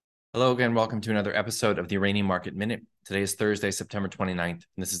Hello again. Welcome to another episode of the Uranium Market Minute. Today is Thursday, September 29th, and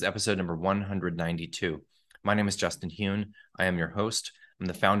this is episode number 192. My name is Justin Hune. I am your host. I'm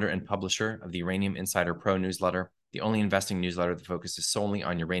the founder and publisher of the Uranium Insider Pro newsletter, the only investing newsletter that focuses solely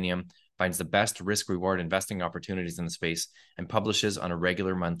on uranium, finds the best risk-reward investing opportunities in the space, and publishes on a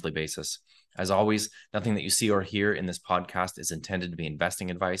regular monthly basis. As always, nothing that you see or hear in this podcast is intended to be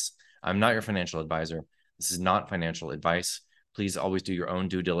investing advice. I'm not your financial advisor. This is not financial advice. Please always do your own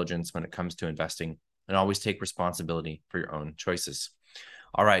due diligence when it comes to investing and always take responsibility for your own choices.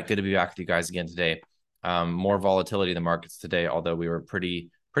 All right, good to be back with you guys again today. More volatility in the markets today, although we were pretty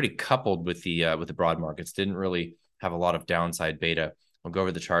coupled with the broad markets. Didn't really have a lot of downside beta. We'll go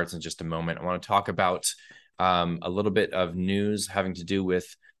over the charts in just a moment. I want to talk about a little bit of news having to do with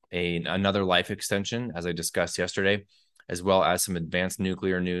another life extension, as I discussed yesterday, as well as some advanced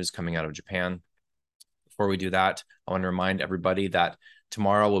nuclear news coming out of Japan. Before we do that, I want to remind everybody that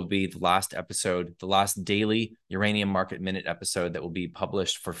tomorrow will be the last episode, the last daily Uranium Market Minute episode that will be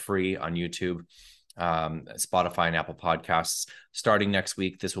published for free on YouTube, Spotify, and Apple Podcasts. Starting next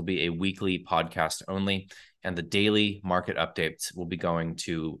week, this will be a weekly podcast only, and the daily market updates will be going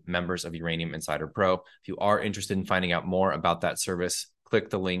to members of Uranium Insider Pro. If you are interested in finding out more about that service, click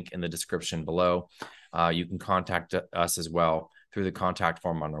the link in the description below. You can contact us as well through the contact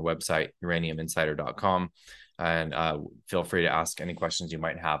form on our website, uraniuminsider.com. And feel free to ask any questions you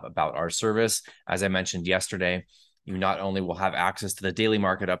might have about our service. As I mentioned yesterday, you not only will have access to the daily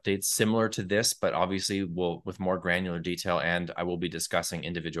market updates similar to this, but obviously will with more granular detail. And I will be discussing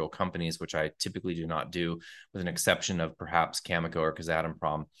individual companies, which I typically do not do, with an exception of perhaps Cameco or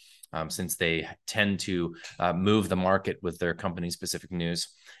Kazatomprom, since they tend to move the market with their company-specific news.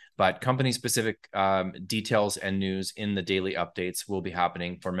 But company-specific details and news in the daily updates will be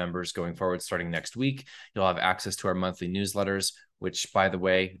happening for members going forward starting next week. You'll have access to our monthly newsletters, which, by the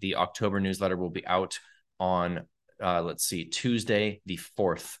way, the October newsletter will be out on, Tuesday the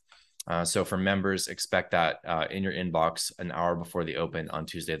 4th. So for members, expect that in your inbox an hour before the open on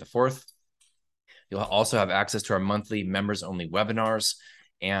Tuesday the 4th. You'll also have access to our monthly members-only webinars,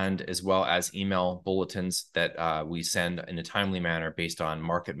 and as well as email bulletins that we send in a timely manner based on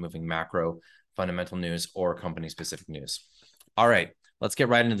market-moving macro, fundamental news, or company-specific news. All right, let's get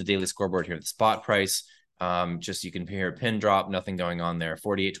right into the daily scoreboard here. The spot price, just you can hear a pin drop, nothing going on there.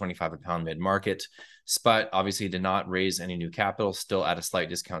 48.25 a pound mid-market. Spot obviously did not raise any new capital, still at a slight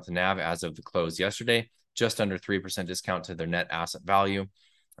discount to NAV as of the close yesterday, just under 3% discount to their net asset value.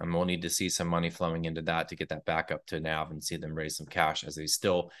 And we'll need to see some money flowing into that to get that back up to NAV and see them raise some cash, as they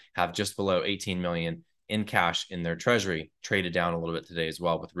still have just below 18 million in cash in their treasury, traded down a little bit today as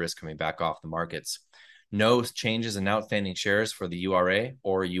well, with risk coming back off the markets. No changes in outstanding shares for the URA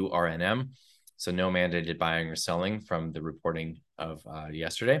or URNM. So no mandated buying or selling from the reporting of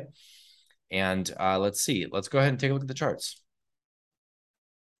yesterday. And let's see. Let's go ahead and take a look at the charts.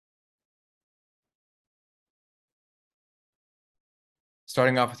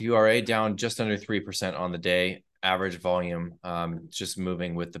 Starting off with URA down just under 3% on the day. Average volume just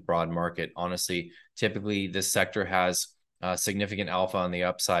moving with the broad market. Honestly, typically this sector has significant alpha on the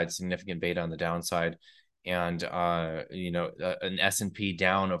upside, significant beta on the downside. And, an S&P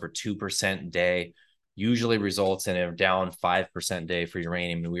down over 2% day usually results in a down 5% day for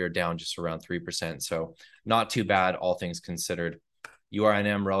uranium. And we are down just around 3%. So not too bad, all things considered.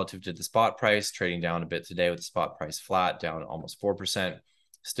 URNM relative to the spot price, trading down a bit today with the spot price flat, down almost 4%,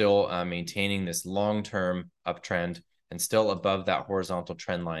 still maintaining this long-term uptrend and still above that horizontal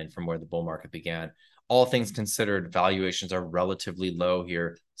trend line from where the bull market began. All things considered, valuations are relatively low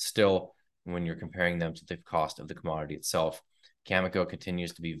here still when you're comparing them to the cost of the commodity itself. Cameco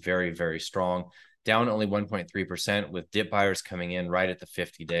continues to be very, very strong, down only 1.3%, with dip buyers coming in right at the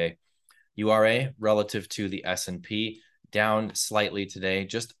 50-day. URA relative to the S&P, down slightly today,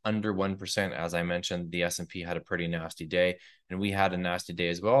 just under 1%. As I mentioned, the S&P had a pretty nasty day, and we had a nasty day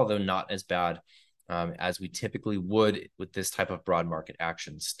as well, although not as bad as we typically would with this type of broad market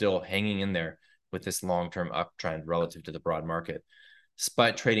action. Still hanging in there with this long-term uptrend relative to the broad market.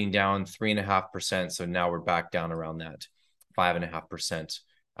 Spot trading down 3.5%, so now we're back down around that 5.5%,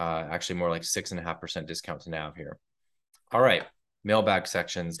 actually more like 6.5% discount to NAV here. All right, mailbag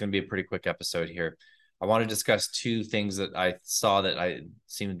section. It's going to be a pretty quick episode here. I want to discuss two things that I saw that I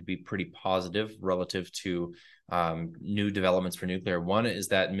seemed to be pretty positive relative to new developments for nuclear. One is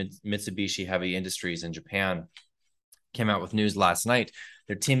that Mitsubishi Heavy Industries in Japan came out with news last night.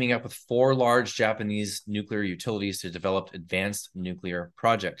 They're teaming up with 4 large Japanese nuclear utilities to develop advanced nuclear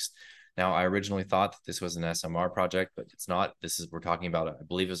projects. Now, I originally thought that this was an SMR project, but it's not. We're talking about, I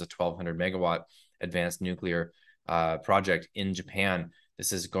believe it was a 1,200 megawatt advanced nuclear project in Japan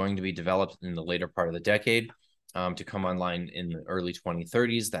This is going to be developed in the later part of the decade to come online in the early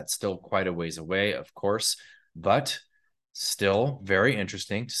 2030s. That's still quite a ways away, of course, but still very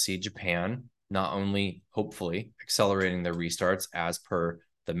interesting to see Japan not only hopefully accelerating their restarts as per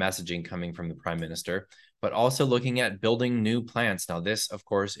the messaging coming from the prime minister, but also looking at building new plants. Now, this, of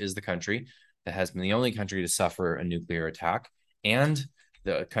course, is the country that has been the only country to suffer a nuclear attack, and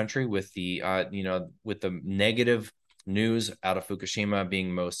the country with the with the negative news out of Fukushima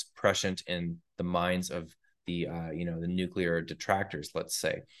being most prescient in the minds of the the nuclear detractors, let's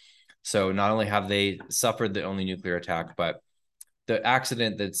say. So not only have they suffered the only nuclear attack, but the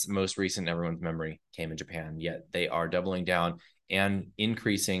accident that's most recent in everyone's memory came in Japan, yet they are doubling down and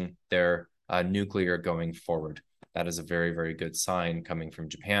increasing their nuclear going forward. That is a very, very good sign coming from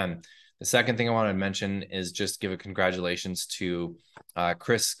Japan. The second thing I want to mention is just give a congratulations to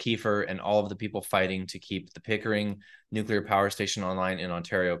Chris Kiefer and all of the people fighting to keep the Pickering nuclear power station online in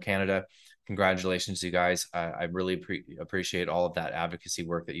Ontario, Canada. Congratulations, you guys. I really appreciate all of that advocacy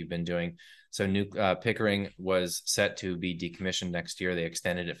work that you've been doing. So Pickering was set to be decommissioned next year. They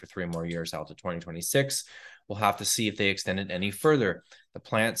extended it for 3 more years out to 2026. We'll have to see if they extend it any further. The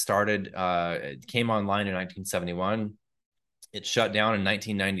plant came online in 1971. It shut down in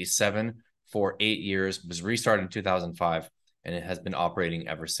 1997 for 8 years, was restarted in 2005, and it has been operating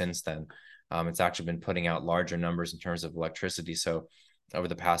ever since then. It's actually been putting out larger numbers in terms of electricity. So over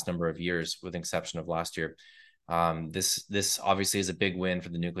the past number of years, with the exception of last year. This obviously is a big win for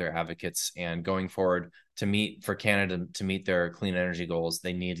the nuclear advocates, and going forward for Canada to meet their clean energy goals,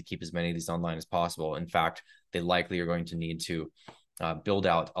 they need to keep as many of these online as possible. In fact, they likely are going to need to build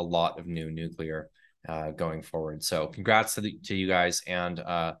out a lot of new nuclear going forward. So congrats to you guys. And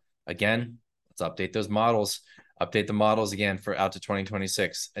again, let's update those models. Update the models again for out to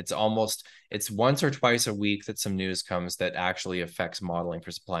 2026. It's once or twice a week that some news comes that actually affects modeling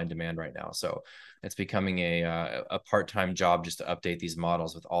for supply and demand right now. So it's becoming a part-time job just to update these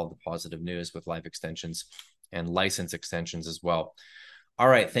models with all the positive news with life extensions and license extensions as well. All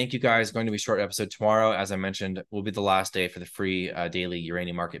right. Thank you guys. Going to be a short episode tomorrow. As I mentioned, will be the last day for the free daily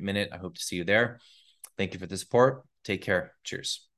uranium market minute. I hope to see you there. Thank you for the support. Take care. Cheers.